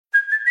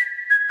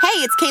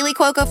it's Kaylee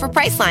Cuoco for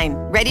Priceline.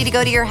 Ready to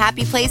go to your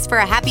happy place for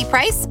a happy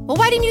price? Well,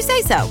 why didn't you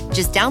say so?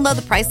 Just download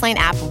the Priceline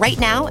app right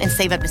now and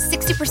save up to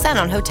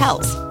 60% on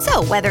hotels.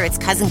 So whether it's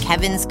Cousin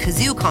Kevin's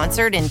Kazoo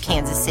Concert in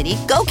Kansas City,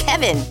 go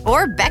Kevin,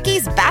 or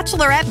Becky's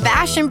Bachelorette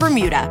Bash in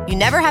Bermuda, you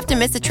never have to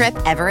miss a trip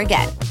ever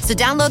again. So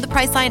download the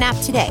Priceline app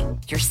today.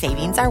 Your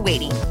savings are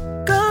waiting.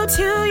 Go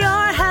to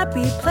your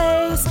happy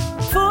place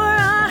for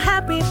a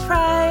happy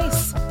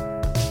price.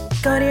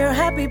 Go to your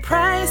happy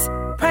price,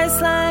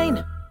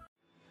 Priceline.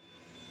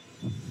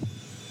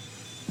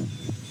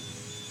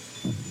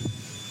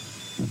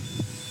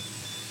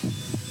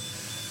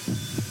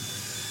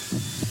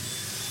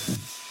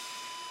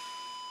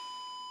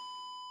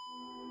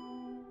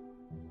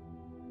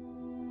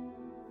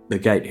 The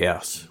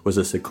Gatehouse was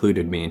a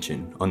secluded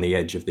mansion on the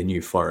edge of the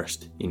New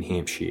Forest in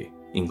Hampshire,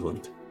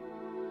 England.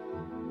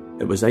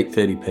 It was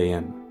 8:30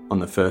 p.m. on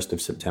the 1st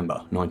of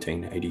September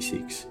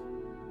 1986.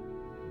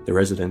 The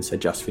residents had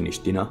just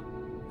finished dinner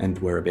and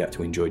were about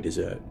to enjoy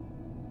dessert.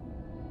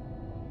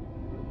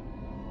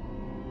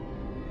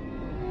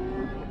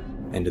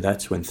 And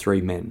that's when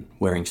three men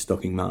wearing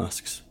stocking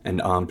masks and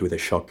armed with a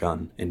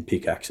shotgun and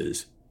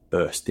pickaxes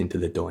burst into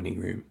the dining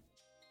room.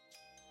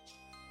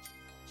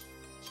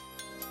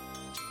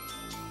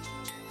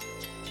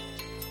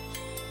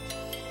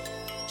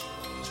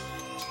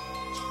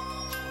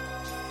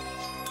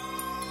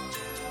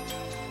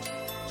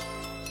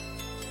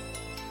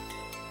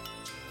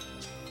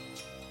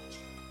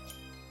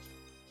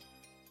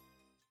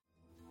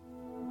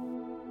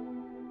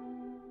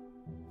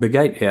 The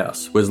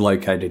Gatehouse was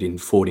located in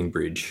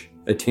Fordingbridge,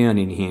 a town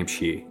in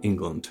Hampshire,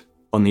 England,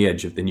 on the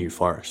edge of the New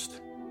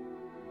Forest.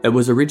 It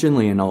was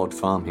originally an old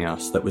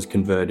farmhouse that was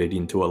converted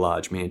into a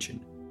large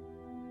mansion.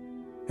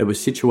 It was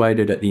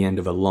situated at the end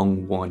of a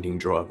long, winding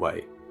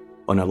driveway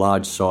on a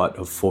large site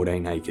of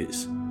 14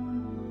 acres,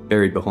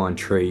 buried behind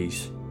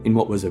trees in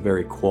what was a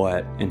very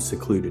quiet and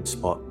secluded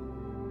spot.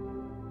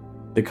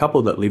 The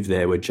couple that lived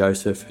there were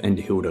Joseph and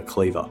Hilda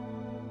Cleaver.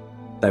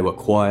 They were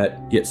quiet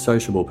yet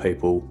sociable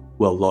people,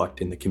 well liked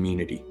in the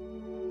community.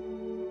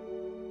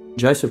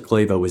 Joseph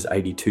Cleaver was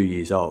 82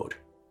 years old,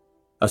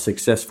 a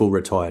successful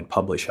retired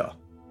publisher.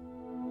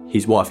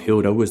 His wife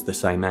Hilda was the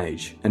same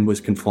age and was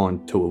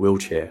confined to a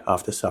wheelchair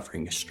after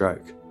suffering a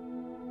stroke.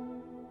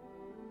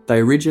 They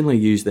originally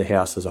used the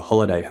house as a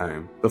holiday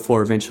home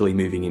before eventually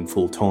moving in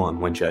full-time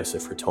when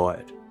Joseph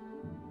retired.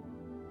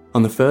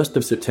 On the 1st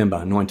of September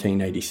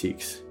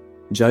 1986,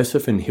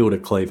 Joseph and Hilda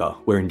Cleaver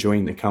were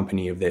enjoying the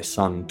company of their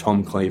son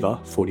Tom Cleaver,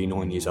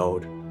 49 years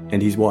old,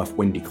 and his wife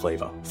Wendy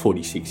Cleaver,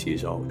 46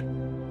 years old.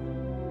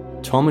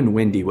 Tom and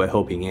Wendy were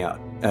helping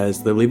out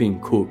as the living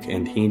cook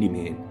and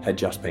handyman had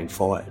just been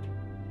fired.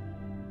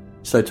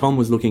 So Tom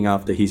was looking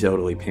after his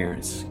elderly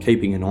parents,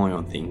 keeping an eye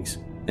on things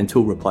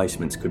until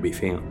replacements could be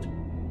found.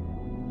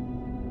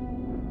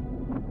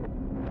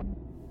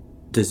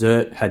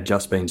 Dessert had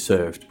just been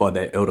served by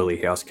their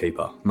elderly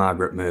housekeeper,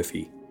 Margaret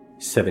Murphy,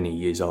 70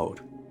 years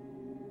old.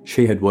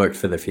 She had worked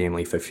for the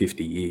family for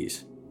 50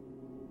 years.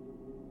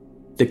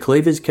 The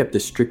Cleavers kept a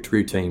strict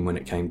routine when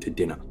it came to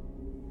dinner.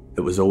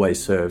 It was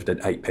always served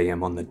at 8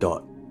 p.m. on the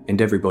dot, and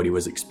everybody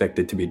was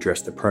expected to be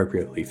dressed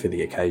appropriately for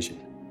the occasion.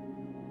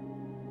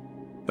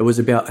 It was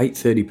about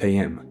 8:30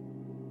 p.m.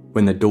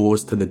 when the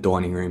doors to the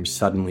dining room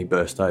suddenly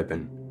burst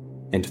open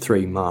and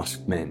three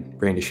masked men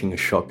brandishing a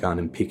shotgun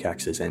and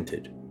pickaxes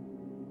entered.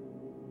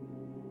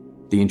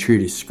 The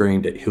intruders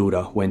screamed at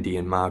Hilda, Wendy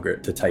and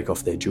Margaret to take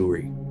off their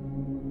jewellery.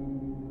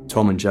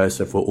 Tom and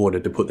Joseph were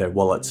ordered to put their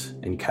wallets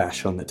and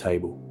cash on the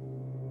table.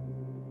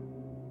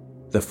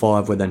 The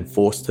five were then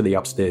forced to the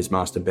upstairs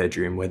master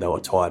bedroom where they were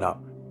tied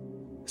up.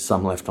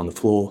 Some left on the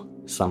floor,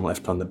 some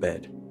left on the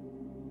bed.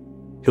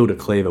 Hilda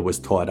Cleaver was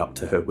tied up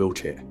to her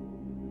wheelchair.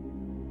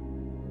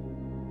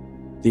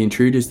 The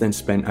intruders then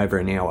spent over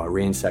an hour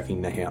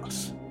ransacking the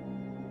house.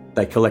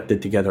 They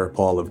collected together a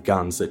pile of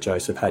guns that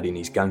Joseph had in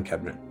his gun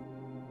cabinet.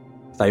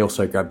 They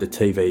also grabbed a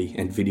TV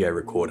and video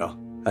recorder,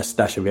 a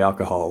stash of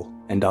alcohol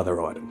and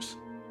other items.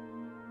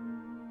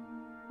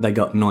 They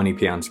got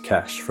 £90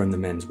 cash from the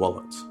men's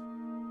wallets.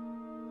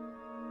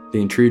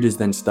 The intruders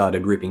then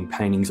started ripping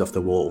paintings off the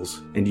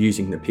walls and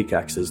using the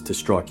pickaxes to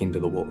strike into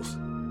the walls.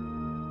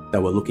 They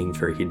were looking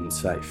for a hidden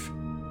safe.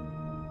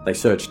 They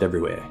searched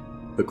everywhere,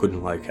 but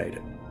couldn't locate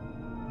it.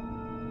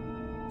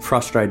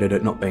 Frustrated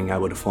at not being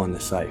able to find the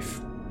safe,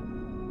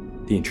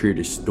 the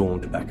intruders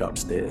stormed back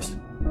upstairs.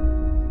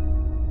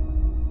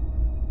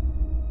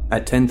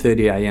 At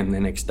 10:30am the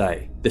next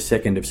day, the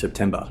 2nd of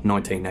September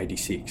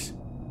 1986,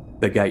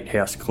 the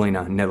Gatehouse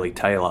cleaner Nellie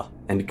Taylor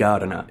and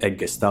gardener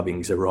Edgar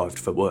Stubbings arrived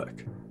for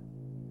work.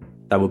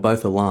 They were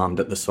both alarmed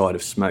at the sight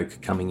of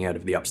smoke coming out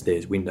of the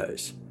upstairs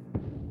windows.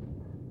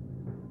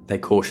 They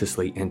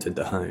cautiously entered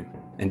the home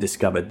and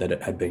discovered that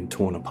it had been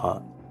torn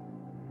apart.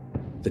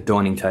 The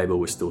dining table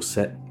was still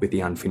set with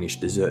the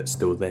unfinished dessert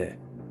still there,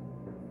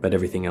 but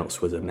everything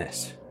else was a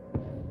mess.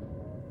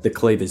 The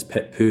Cleavers'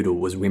 pet poodle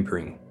was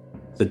whimpering.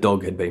 The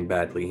dog had been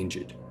badly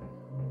injured.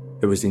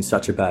 It was in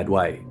such a bad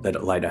way that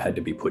it later had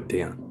to be put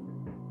down.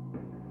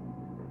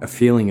 A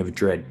feeling of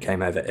dread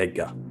came over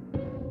Edgar.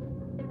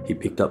 He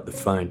picked up the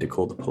phone to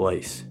call the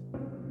police,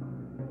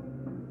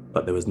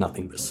 but there was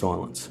nothing but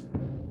silence.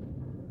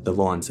 The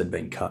lines had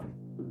been cut.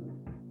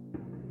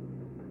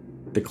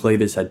 The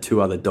Cleavers had 2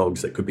 other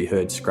dogs that could be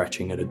heard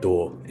scratching at a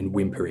door and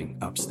whimpering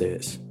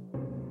upstairs.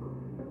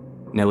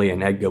 Nellie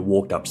and Edgar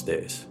walked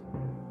upstairs,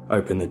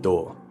 opened the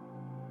door,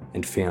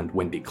 and found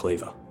Wendy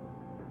Cleaver,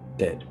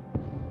 dead.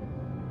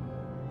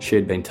 She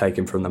had been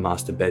taken from the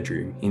master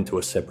bedroom into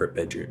a separate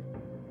bedroom.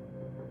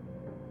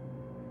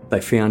 They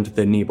found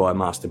the nearby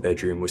master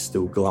bedroom was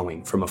still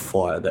glowing from a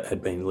fire that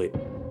had been lit.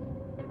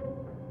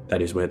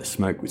 That is where the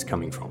smoke was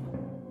coming from.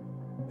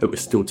 It was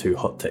still too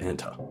hot to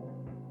enter.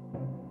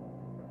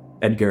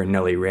 Edgar and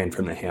Nellie ran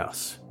from the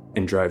house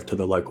and drove to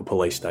the local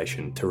police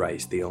station to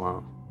raise the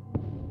alarm.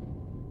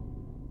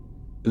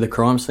 The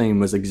crime scene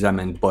was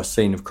examined by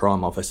Scene of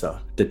Crime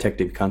Officer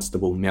Detective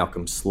Constable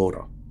Malcolm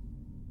Slaughter.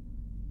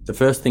 The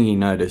first thing he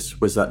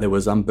noticed was that there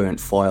was unburnt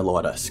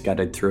firelighter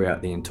scattered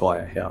throughout the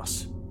entire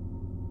house.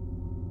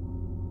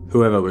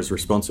 Whoever was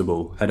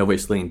responsible had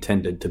obviously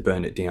intended to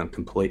burn it down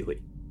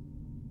completely.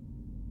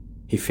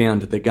 He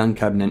found the gun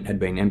cabinet had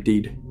been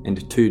emptied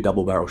and 2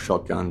 double-barrel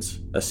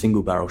shotguns, a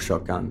single-barrel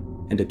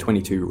shotgun and a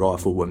 .22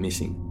 rifle were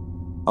missing,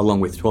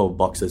 along with 12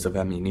 boxes of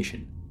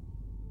ammunition.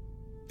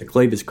 The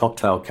Cleavers'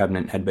 cocktail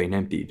cabinet had been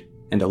emptied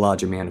and a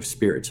large amount of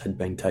spirits had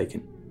been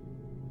taken.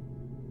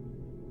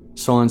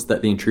 Signs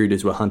that the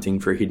intruders were hunting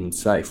for a hidden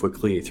safe were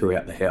clear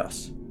throughout the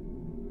house.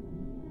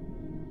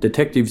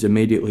 Detectives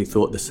immediately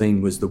thought the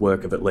scene was the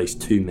work of at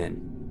least 2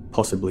 men,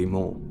 possibly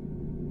more.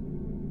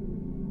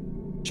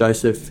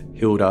 Joseph,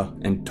 Hilda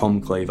and Tom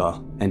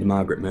Cleaver and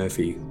Margaret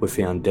Murphy were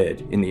found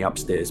dead in the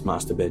upstairs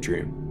master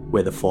bedroom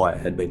where the fire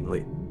had been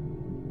lit.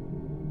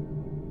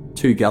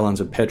 2 gallons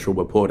of petrol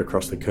were poured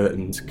across the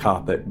curtains,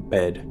 carpet,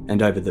 bed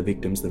and over the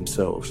victims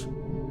themselves.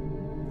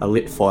 A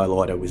lit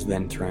firelighter was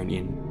then thrown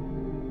in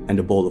and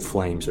a ball of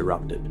flames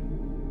erupted.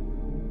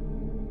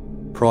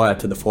 Prior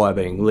to the fire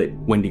being lit,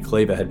 Wendy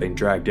Cleaver had been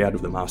dragged out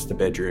of the master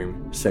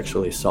bedroom,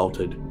 sexually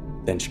assaulted,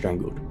 then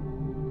strangled.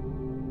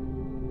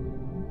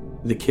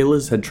 The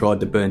killers had tried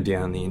to burn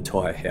down the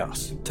entire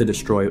house to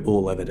destroy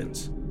all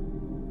evidence.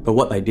 But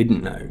what they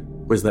didn't know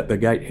was that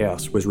Begate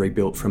House was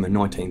rebuilt from a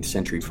 19th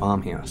century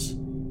farmhouse.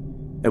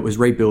 It was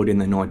rebuilt in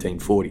the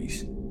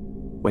 1940s,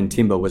 when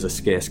timber was a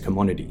scarce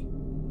commodity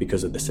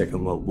because of the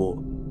Second World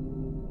War.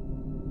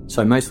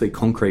 So mostly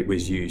concrete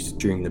was used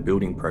during the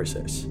building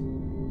process.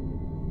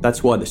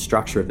 That's why the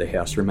structure of the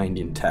house remained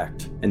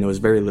intact and there was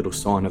very little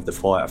sign of the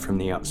fire from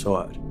the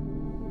outside.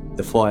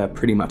 The fire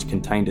pretty much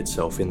contained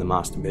itself in the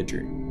master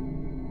bedroom.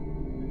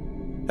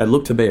 It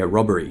looked to be a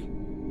robbery,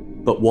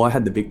 but why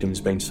had the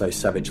victims been so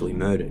savagely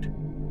murdered?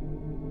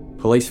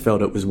 Police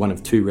felt it was one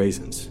of 2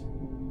 reasons.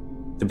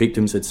 The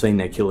victims had seen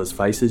their killers'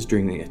 faces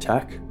during the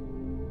attack,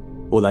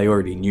 or they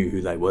already knew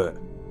who they were,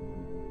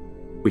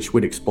 which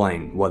would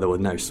explain why there were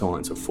no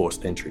signs of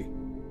forced entry.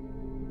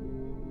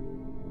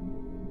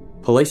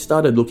 Police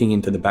started looking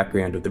into the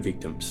background of the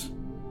victims.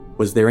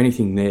 Was there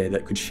anything there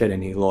that could shed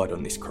any light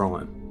on this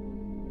crime?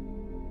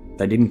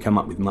 They didn't come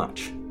up with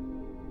much.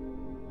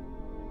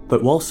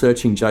 But while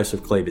searching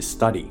Joseph Cleaver's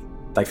study,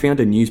 they found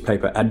a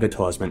newspaper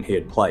advertisement he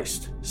had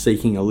placed,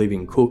 seeking a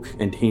living cook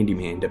and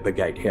handyman at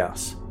Begate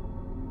House.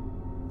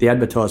 The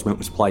advertisement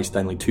was placed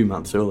only 2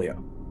 months earlier.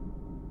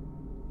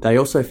 They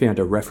also found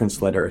a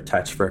reference letter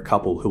attached for a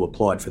couple who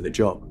applied for the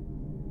job,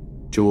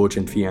 George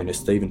and Fiona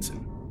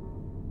Stevenson.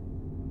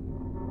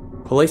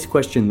 Police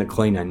questioned the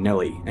cleaner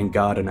Nellie and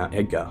gardener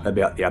Edgar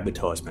about the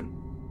advertisement,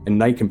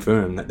 and they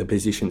confirmed that the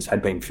positions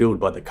had been filled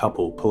by the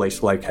couple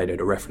police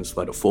located a reference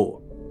letter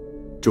for,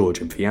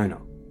 George and Fiona.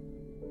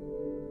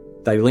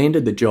 They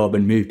landed the job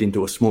and moved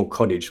into a small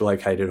cottage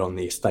located on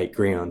the estate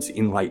grounds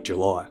in late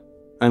July,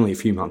 only a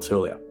few months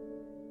earlier.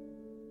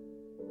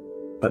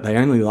 But they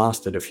only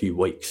lasted a few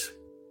weeks.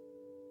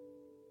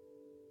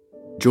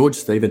 George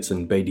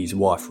Stevenson beat his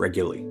wife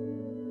regularly,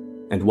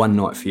 and one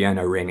night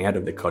Fiona ran out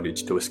of the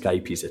cottage to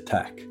escape his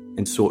attack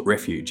and sought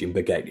refuge in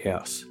Begate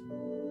House.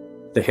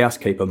 The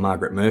housekeeper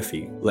Margaret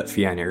Murphy let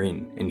Fiona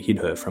in and hid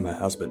her from her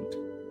husband.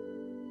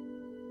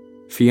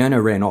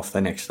 Fiona ran off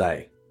the next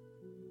day.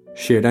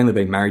 She had only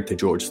been married to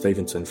George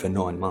Stevenson for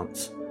 9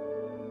 months.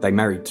 They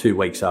married 2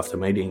 weeks after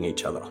meeting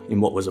each other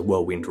in what was a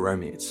whirlwind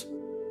romance.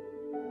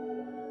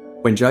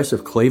 When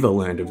Joseph Cleaver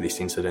learned of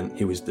this incident,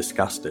 he was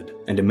disgusted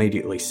and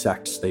immediately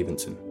sacked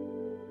Stevenson.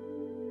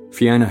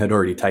 Fiona had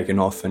already taken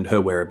off and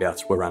her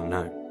whereabouts were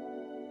unknown.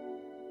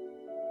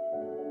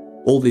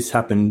 All this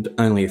happened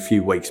only a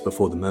few weeks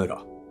before the murder,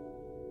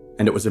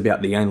 and it was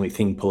about the only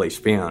thing police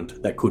found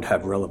that could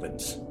have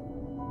relevance.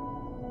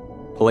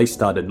 Police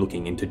started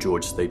looking into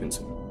George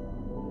Stevenson.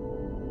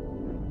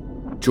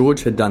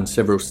 George had done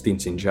several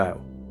stints in jail.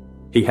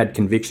 He had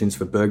convictions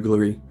for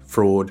burglary,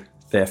 fraud,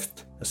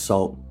 theft,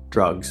 assault,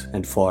 drugs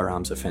and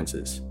firearms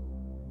offences.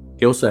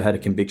 He also had a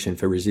conviction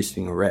for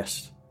resisting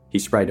arrest. He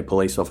sprayed a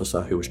police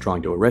officer who was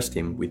trying to arrest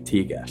him with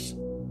tear gas.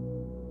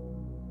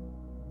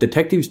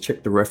 Detectives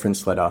checked the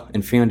reference letter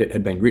and found it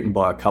had been written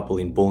by a couple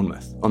in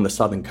Bournemouth on the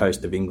southern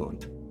coast of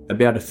England,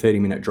 about a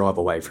 30-minute drive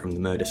away from the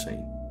murder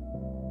scene.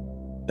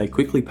 they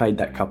quickly paid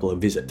that couple a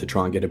visit to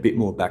try and get a bit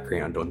more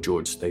background on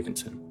George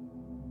Stevenson.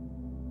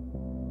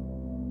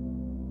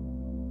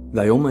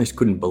 They almost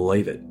couldn't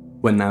believe it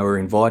when they were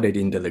invited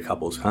into the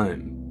couple's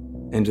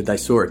home and they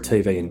saw a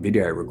TV and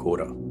video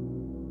recorder,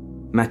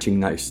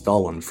 matching those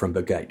stolen from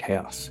Burgate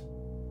House.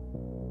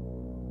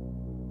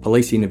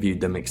 Police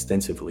interviewed them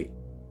extensively.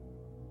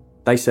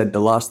 They said the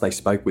last they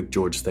spoke with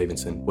George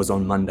Stevenson was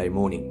on Monday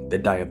morning, the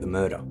day of the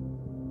murder.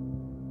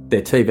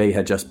 Their TV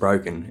had just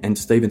broken and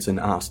Stevenson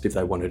asked if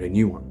they wanted a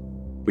new one,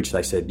 which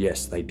they said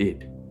yes, they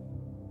did.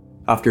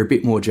 After a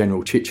bit more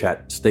general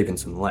chit-chat,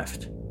 Stevenson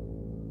left.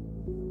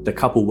 The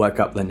couple woke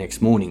up the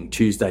next morning,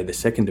 Tuesday the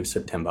 2nd of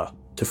September,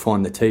 to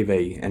find the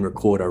TV and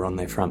recorder on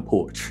their front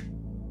porch.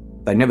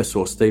 They never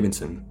saw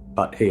Stevenson,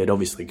 but he had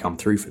obviously come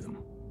through for them.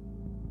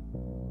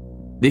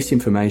 This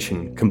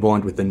information,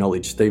 combined with the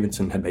knowledge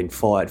Stevenson had been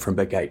fired from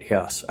Burgate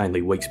House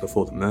only weeks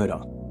before the murder,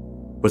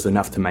 was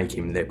enough to make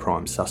him their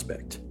prime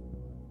suspect.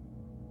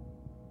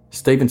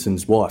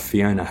 Stevenson's wife,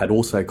 Fiona, had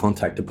also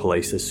contacted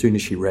police as soon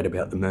as she read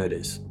about the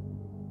murders.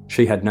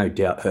 She had no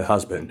doubt her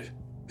husband,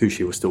 who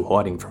she was still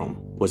hiding from,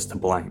 was to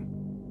blame.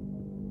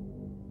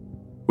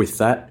 With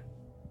that,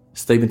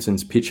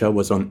 Stevenson's picture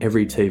was on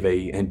every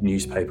TV and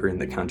newspaper in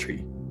the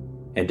country,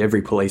 and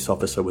every police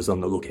officer was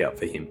on the lookout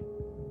for him.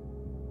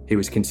 He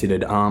was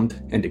considered armed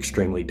and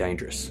extremely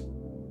dangerous.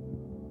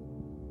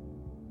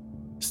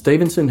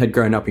 Stevenson had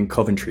grown up in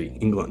Coventry,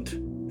 England,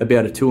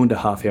 about a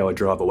 2.5 hour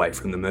drive away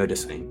from the murder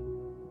scene.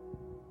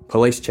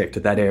 Police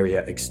checked that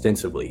area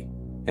extensively,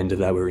 and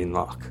they were in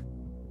luck.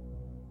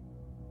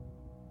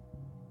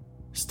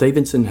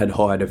 Stevenson had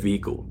hired a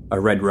vehicle, a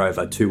Red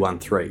Rover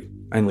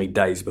 213, only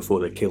days before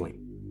the killing.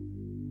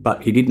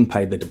 But he didn't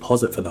pay the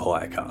deposit for the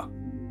hire car.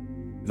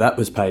 That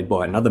was paid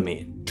by another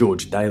man,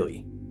 George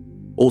Daly,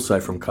 also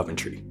from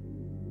Coventry.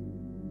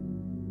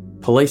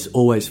 Police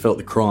always felt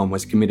the crime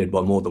was committed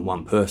by more than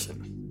one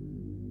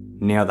person.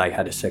 Now they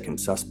had a second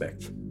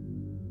suspect.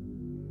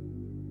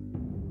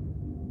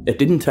 It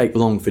didn't take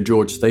long for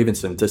George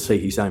Stevenson to see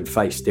his own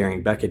face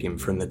staring back at him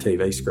from the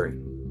TV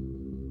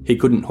screen. He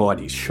couldn't hide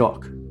his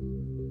shock.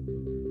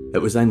 It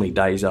was only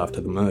days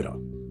after the murder.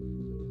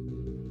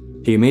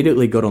 He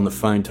immediately got on the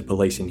phone to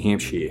police in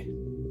Hampshire.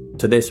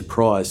 To their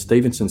surprise,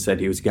 Stevenson said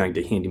he was going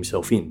to hand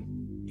himself in.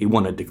 He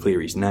wanted to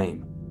clear his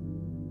name.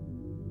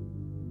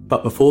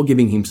 But before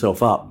giving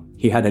himself up,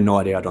 he had a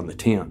night out on the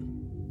town,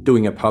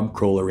 doing a pub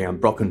crawl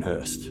around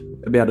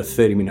Brockenhurst, about a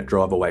 30-minute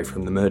drive away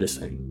from the murder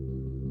scene.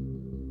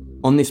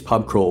 On this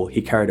pub crawl, he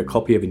carried a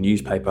copy of a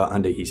newspaper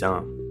under his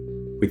arm,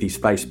 with his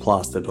face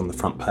plastered on the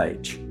front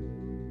page.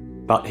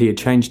 But he had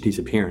changed his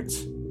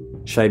appearance,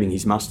 shaving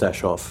his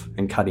moustache off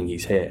and cutting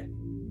his hair.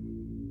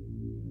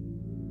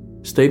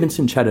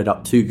 Stevenson chatted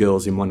up 2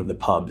 girls in one of the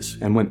pubs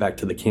and went back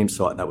to the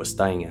campsite they were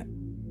staying at.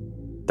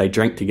 They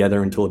drank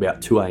together until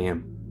about 2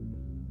 a.m.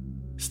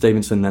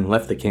 Stevenson then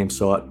left the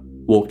campsite,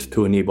 walked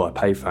to a nearby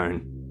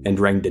payphone and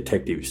rang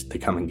detectives to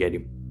come and get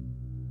him.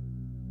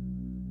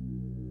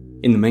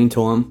 In the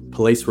meantime,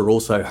 police were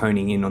also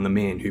honing in on the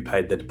man who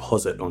paid the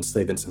deposit on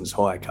Stevenson's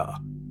hire car,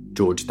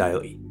 George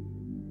Daly.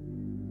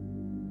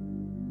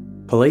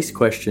 Police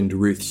questioned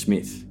Ruth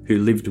Smith, who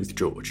lived with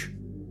George.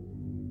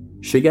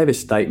 She gave a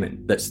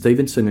statement that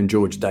Stevenson and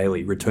George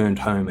Daly returned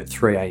home at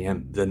 3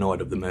 a.m. the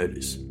night of the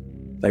murders.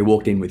 They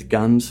walked in with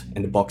guns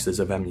and boxes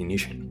of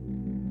ammunition.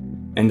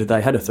 And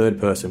they had a third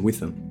person with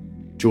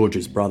them,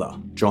 George's brother,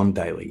 John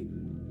Daly.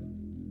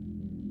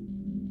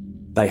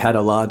 They had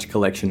a large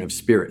collection of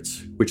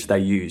spirits, which they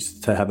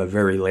used to have a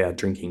very loud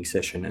drinking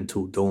session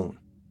until dawn.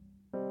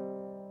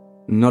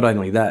 Not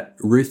only that,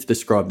 Ruth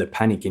described the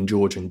panic in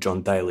George and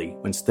John Daly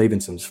when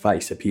Stevenson's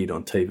face appeared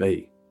on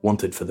TV,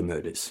 wanted for the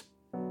murders.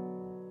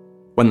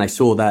 When they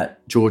saw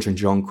that, George and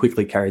John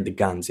quickly carried the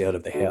guns out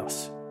of the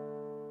house.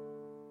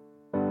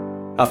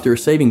 After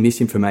receiving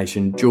this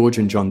information, George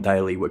and John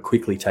Daly were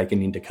quickly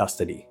taken into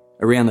custody,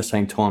 around the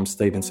same time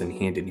Stevenson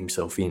handed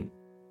himself in.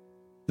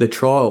 The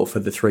trial for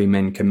the 3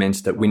 men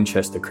commenced at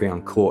Winchester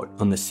Crown Court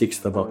on the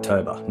 6th of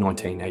October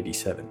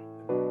 1987.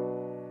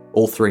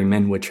 All 3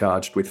 men were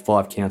charged with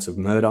 5 counts of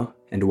murder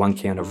and 1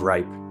 count of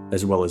rape,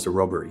 as well as a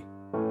robbery.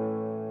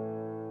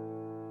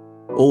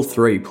 All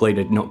 3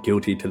 pleaded not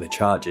guilty to the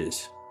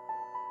charges,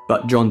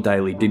 but John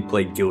Daly did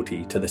plead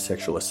guilty to the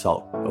sexual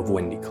assault of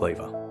Wendy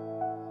Cleaver.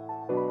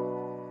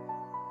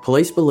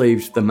 Police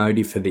believed the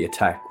motive for the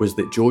attack was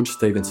that George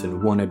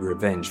Stevenson wanted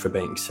revenge for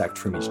being sacked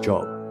from his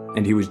job,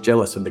 and he was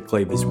jealous of the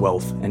Cleavers'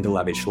 wealth and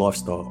lavish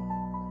lifestyle.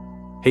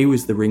 He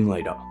was the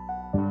ringleader.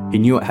 He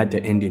knew it had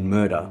to end in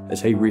murder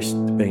as he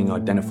risked being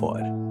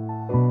identified.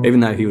 Even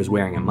though he was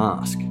wearing a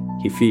mask,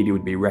 he feared he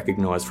would be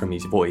recognised from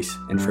his voice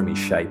and from his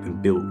shape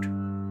and build.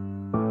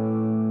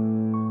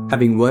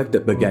 Having worked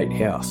at Burgate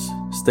House,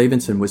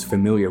 Stevenson was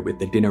familiar with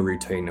the dinner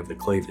routine of the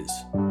Cleavers,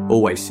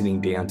 always sitting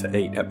down to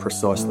eat at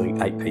precisely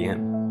 8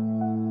 p.m.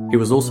 He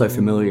was also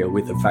familiar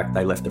with the fact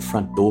they left the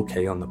front door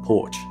key on the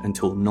porch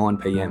until 9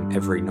 p.m.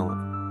 every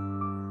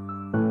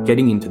night.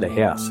 Getting into the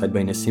house had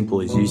been as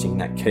simple as using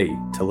that key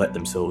to let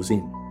themselves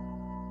in.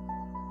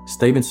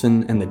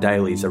 Stevenson and the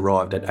Dalys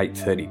arrived at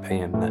 8:30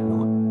 p.m. that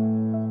night.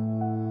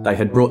 They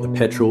had brought the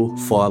petrol,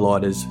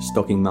 firelighters,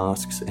 stocking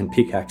masks and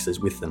pickaxes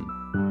with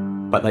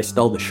them, but they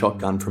stole the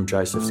shotgun from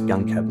Joseph's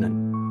gun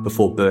cabinet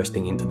before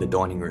bursting into the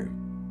dining room.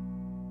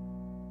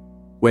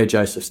 Where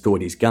Joseph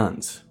stored his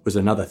guns was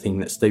another thing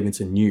that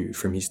Stevenson knew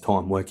from his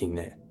time working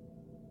there.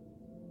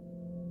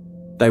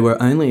 They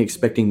were only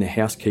expecting the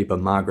housekeeper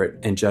Margaret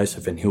and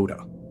Joseph and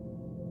Hilda.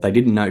 They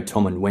didn't know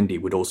Tom and Wendy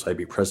would also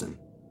be present,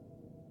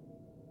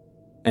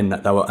 and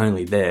that they were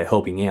only there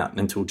helping out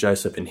until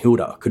Joseph and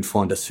Hilda could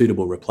find a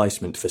suitable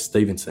replacement for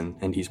Stevenson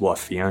and his wife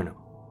Fiona.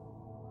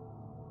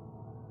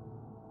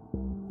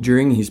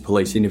 During his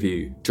police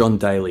interview, John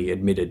Daly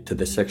admitted to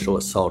the sexual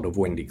assault of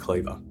Wendy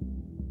Cleaver.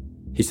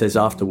 He says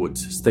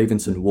afterwards,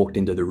 Stevenson walked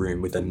into the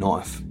room with a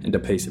knife and a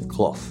piece of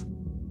cloth.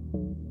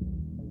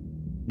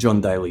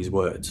 John Daly's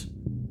words: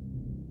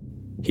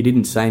 "He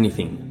didn't say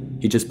anything,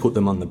 he just put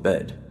them on the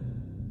bed.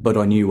 But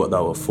I knew what they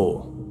were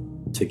for,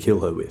 to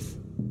kill her with.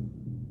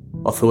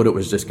 I thought it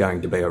was just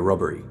going to be a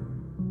robbery.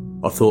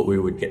 I thought we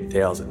would get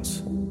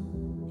thousands.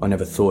 I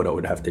never thought I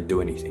would have to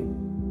do anything."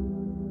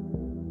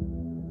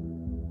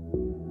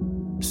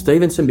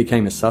 Stevenson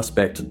became a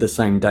suspect the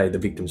same day the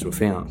victims were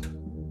found.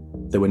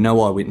 There were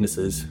no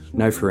eyewitnesses,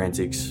 no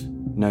forensics,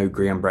 no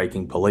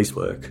groundbreaking police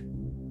work.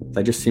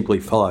 They just simply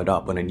followed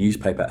up on a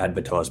newspaper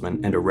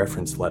advertisement and a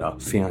reference letter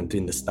found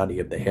in the study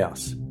of the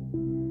house.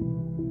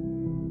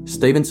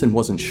 Stevenson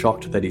wasn't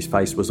shocked that his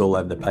face was all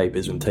over the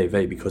papers and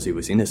TV because he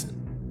was innocent.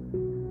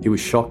 He was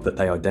shocked that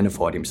they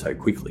identified him so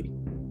quickly.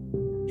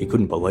 He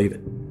couldn't believe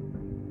it.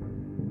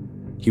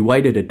 He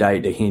waited a day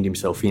to hand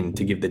himself in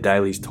to give the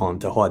Dalys time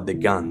to hide the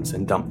guns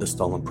and dump the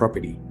stolen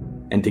property,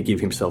 and to give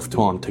himself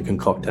time to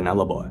concoct an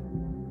alibi.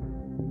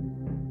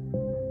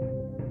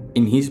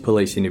 In his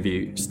police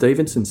interview,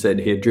 Stevenson said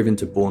he had driven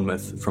to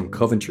Bournemouth from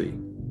Coventry,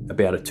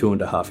 about a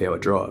 2.5-hour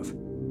drive.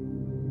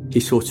 He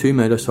saw 2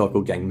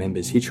 motorcycle gang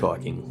members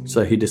hitchhiking,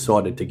 so he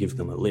decided to give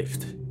them a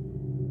lift.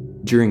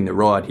 During the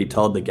ride, he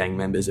told the gang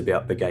members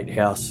about Begate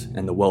House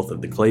and the wealth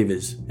of the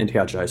Cleavers and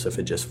how Joseph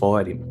had just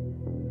fired him.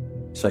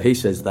 So he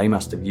says they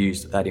must have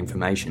used that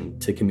information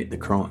to commit the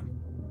crime.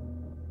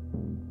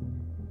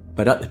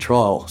 But at the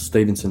trial,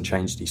 Stevenson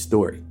changed his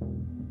story.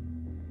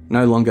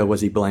 No longer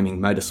was he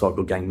blaming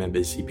motorcycle gang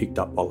members he picked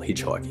up while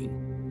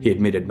hitchhiking. He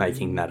admitted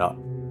making that up.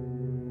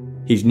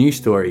 His new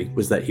story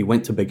was that he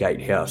went to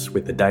Begate House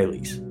with the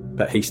Dalys,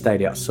 but he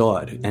stayed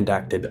outside and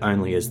acted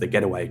only as the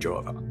getaway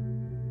driver.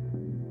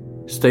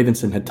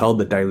 Stevenson had told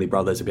the Daly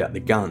brothers about the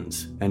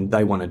guns, and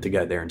they wanted to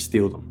go there and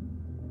steal them.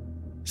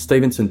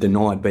 Stevenson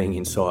denied being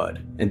inside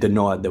and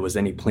denied there was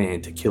any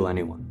plan to kill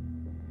anyone.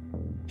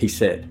 He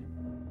said,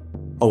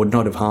 "I would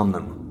not have harmed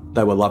them.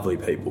 They were lovely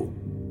people.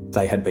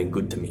 They had been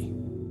good to me."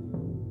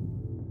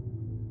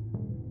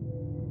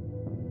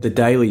 The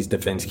Dalys'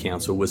 defence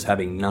counsel was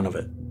having none of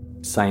it,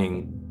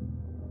 saying,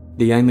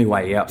 "The only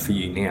way out for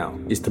you now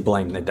is to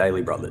blame the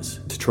Daly brothers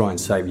to try and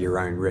save your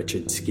own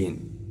wretched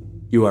skin.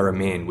 You are a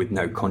man with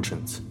no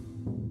conscience."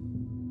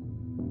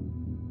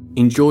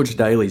 In George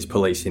Daly's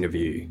police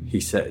interview, he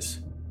says,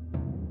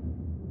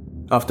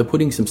 "After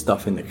putting some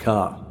stuff in the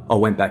car, I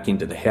went back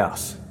into the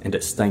house and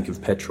it stank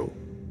of petrol.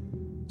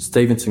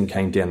 Stevenson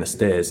came down the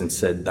stairs and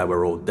said they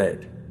were all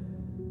dead.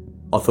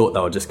 I thought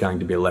they were just going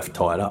to be left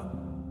tied up,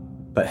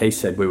 but he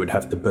said we would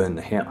have to burn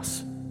the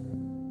house.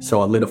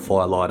 So I lit a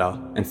firelighter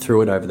and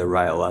threw it over the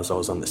rail as I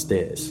was on the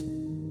stairs.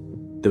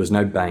 There was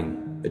no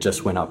bang, it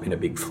just went up in a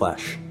big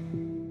flash."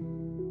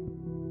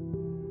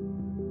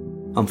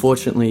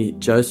 Unfortunately,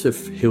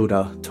 Joseph,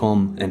 Hilda,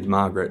 Tom and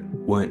Margaret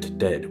weren't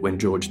dead when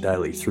George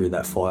Daly threw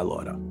that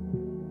firelighter.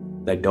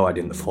 They died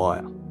in the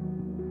fire.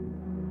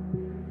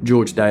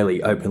 George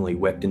Daly openly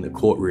wept in the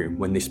courtroom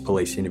when this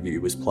police interview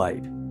was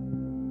played.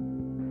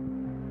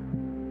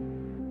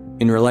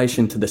 In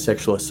relation to the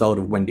sexual assault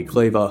of Wendy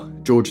Cleaver,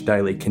 George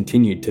Daly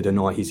continued to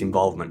deny his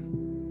involvement.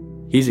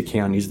 His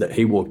account is that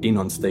he walked in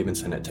on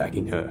Stevenson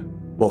attacking her,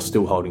 while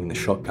still holding the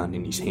shotgun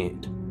in his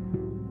hand.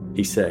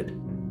 He said,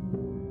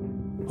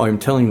 "I am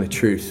telling the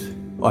truth.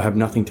 I have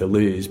nothing to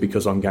lose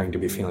because I'm going to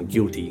be found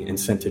guilty and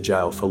sent to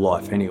jail for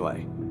life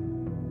anyway.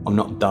 I'm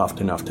not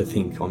daft enough to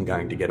think I'm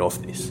going to get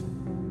off this."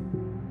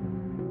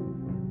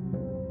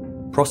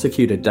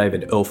 Prosecutor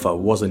David Elfer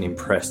wasn't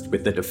impressed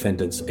with the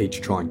defendants each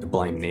trying to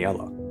blame the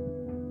other.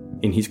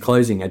 In his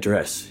closing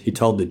address, he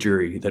told the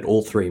jury that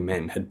all 3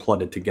 men had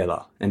plotted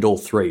together and all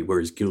 3 were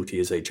as guilty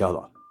as each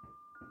other.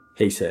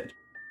 He said,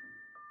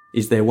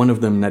 "Is there one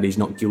of them that is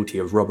not guilty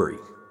of robbery?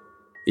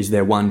 Is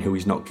there one who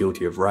is not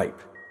guilty of rape?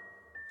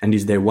 And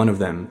is there one of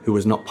them who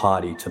was not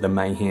party to the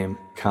mayhem,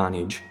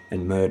 carnage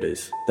and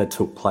murders that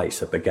took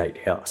place at Begate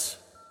House?"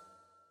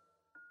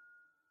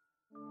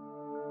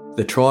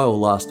 The trial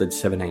lasted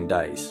 17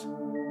 days.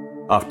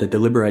 After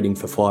deliberating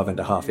for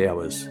 5.5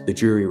 hours, the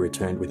jury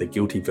returned with a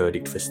guilty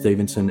verdict for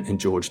Stevenson and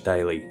George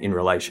Daly in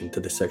relation to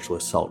the sexual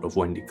assault of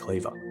Wendy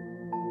Cleaver.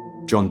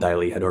 John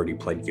Daly had already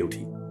pled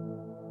guilty.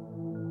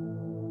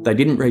 They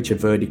didn't reach a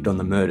verdict on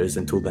the murders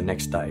until the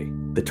next day,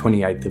 the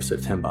 28th of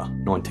September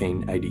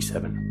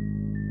 1987.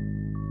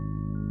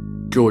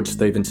 George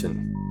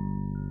Stevenson,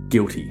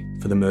 guilty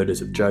for the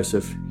murders of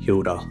Joseph,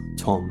 Hilda,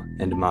 Tom,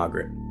 and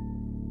Margaret.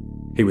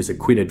 He was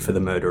acquitted for the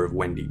murder of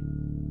Wendy.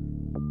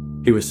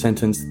 He was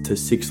sentenced to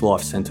 6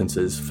 life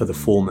sentences for the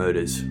 4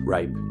 murders,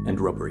 rape, and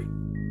robbery,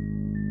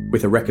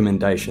 with a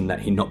recommendation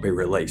that he not be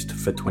released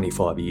for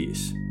 25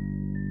 years.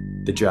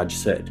 The judge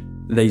said,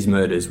 "These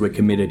murders were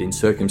committed in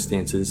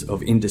circumstances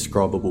of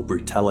indescribable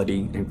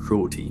brutality and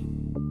cruelty.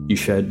 You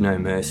showed no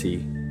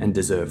mercy and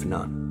deserve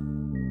none."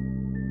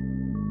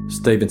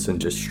 Stevenson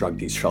just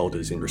shrugged his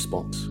shoulders in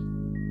response.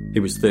 He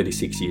was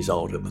 36 years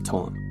old at the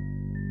time.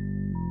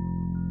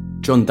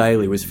 John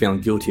Daly was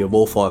found guilty of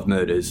all 5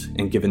 murders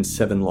and given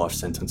 7 life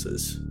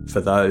sentences for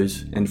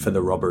those and for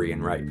the robbery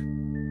and rape.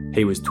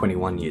 He was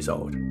 21 years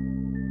old.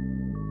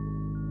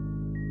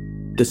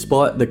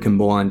 Despite the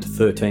combined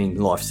 13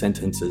 life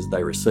sentences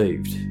they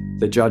received,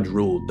 the judge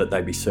ruled that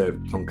they be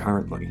served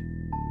concurrently,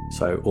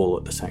 so all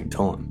at the same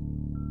time,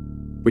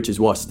 which is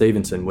why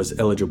Stevenson was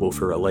eligible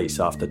for release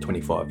after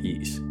 25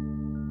 years.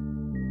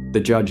 The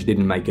judge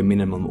didn't make a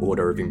minimum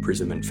order of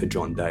imprisonment for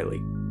John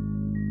Daly.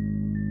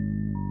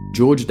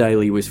 George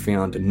Daly was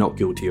found not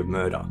guilty of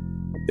murder,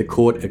 the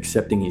court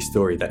accepting his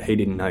story that he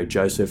didn't know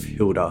Joseph,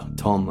 Hilda,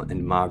 Tom,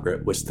 and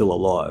Margaret were still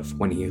alive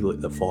when he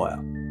lit the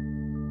fire.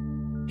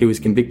 He was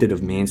convicted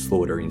of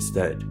manslaughter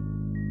instead.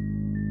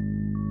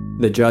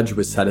 The judge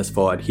was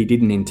satisfied he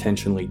didn't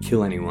intentionally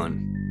kill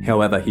anyone,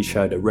 however, he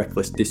showed a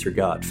reckless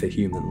disregard for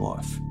human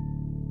life.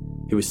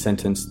 He was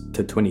sentenced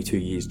to 22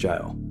 years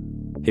jail.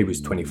 He was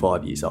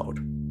 25 years old.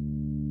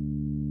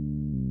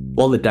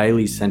 While the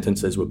Dalys'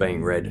 sentences were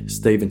being read,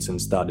 Stevenson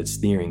started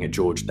sneering at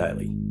George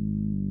Daly.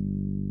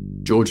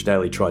 George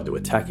Daly tried to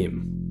attack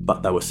him,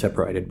 but they were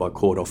separated by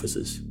court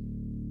officers.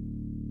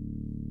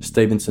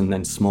 Stevenson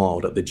then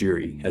smiled at the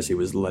jury as he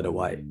was led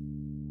away.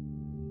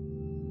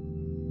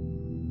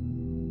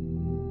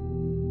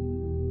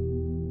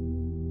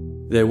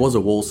 There was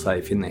a wall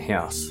safe in the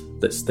house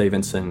that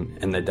Stevenson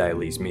and the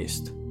Dalys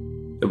missed.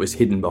 It was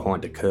hidden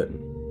behind a curtain.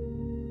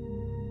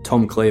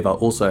 Tom Cleaver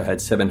also had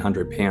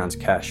 £700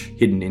 cash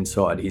hidden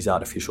inside his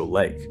artificial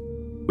leg,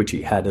 which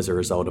he had as a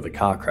result of a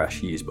car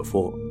crash years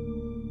before.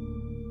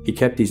 He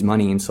kept his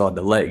money inside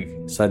the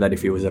leg so that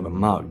if he was ever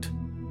mugged,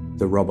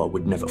 the robber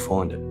would never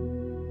find it.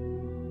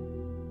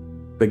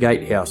 The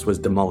gatehouse was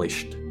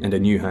demolished and a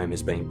new home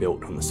is being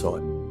built on the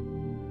site.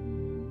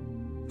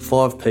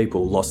 5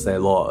 people lost their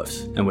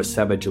lives and were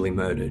savagely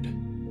murdered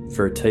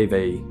for a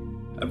TV,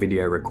 a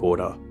video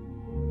recorder,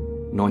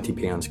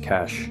 £90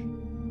 cash,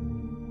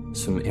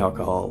 some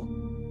alcohol,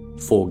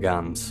 4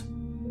 guns,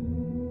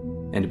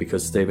 and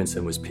because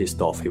Stevenson was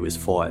pissed off, he was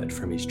fired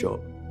from his job.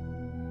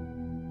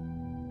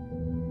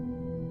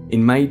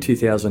 In May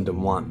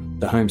 2001,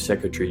 the Home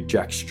Secretary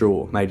Jack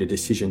Straw made a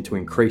decision to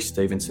increase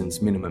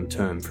Stevenson's minimum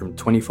term from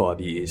 25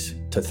 years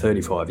to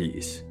 35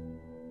 years.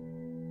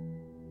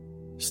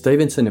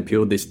 Stevenson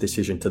appealed this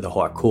decision to the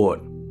High Court,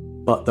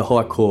 but the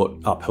High Court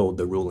upheld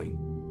the ruling.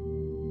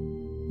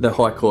 The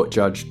High Court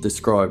judge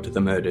described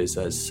the murders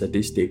as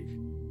sadistic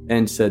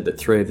and said that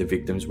 3 of the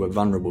victims were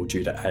vulnerable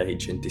due to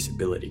age and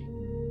disability.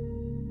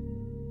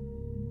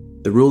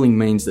 The ruling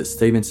means that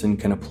Stevenson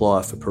can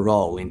apply for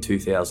parole in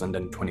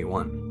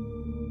 2021.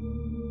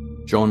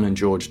 John and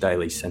George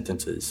Daly's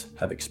sentences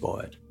have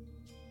expired.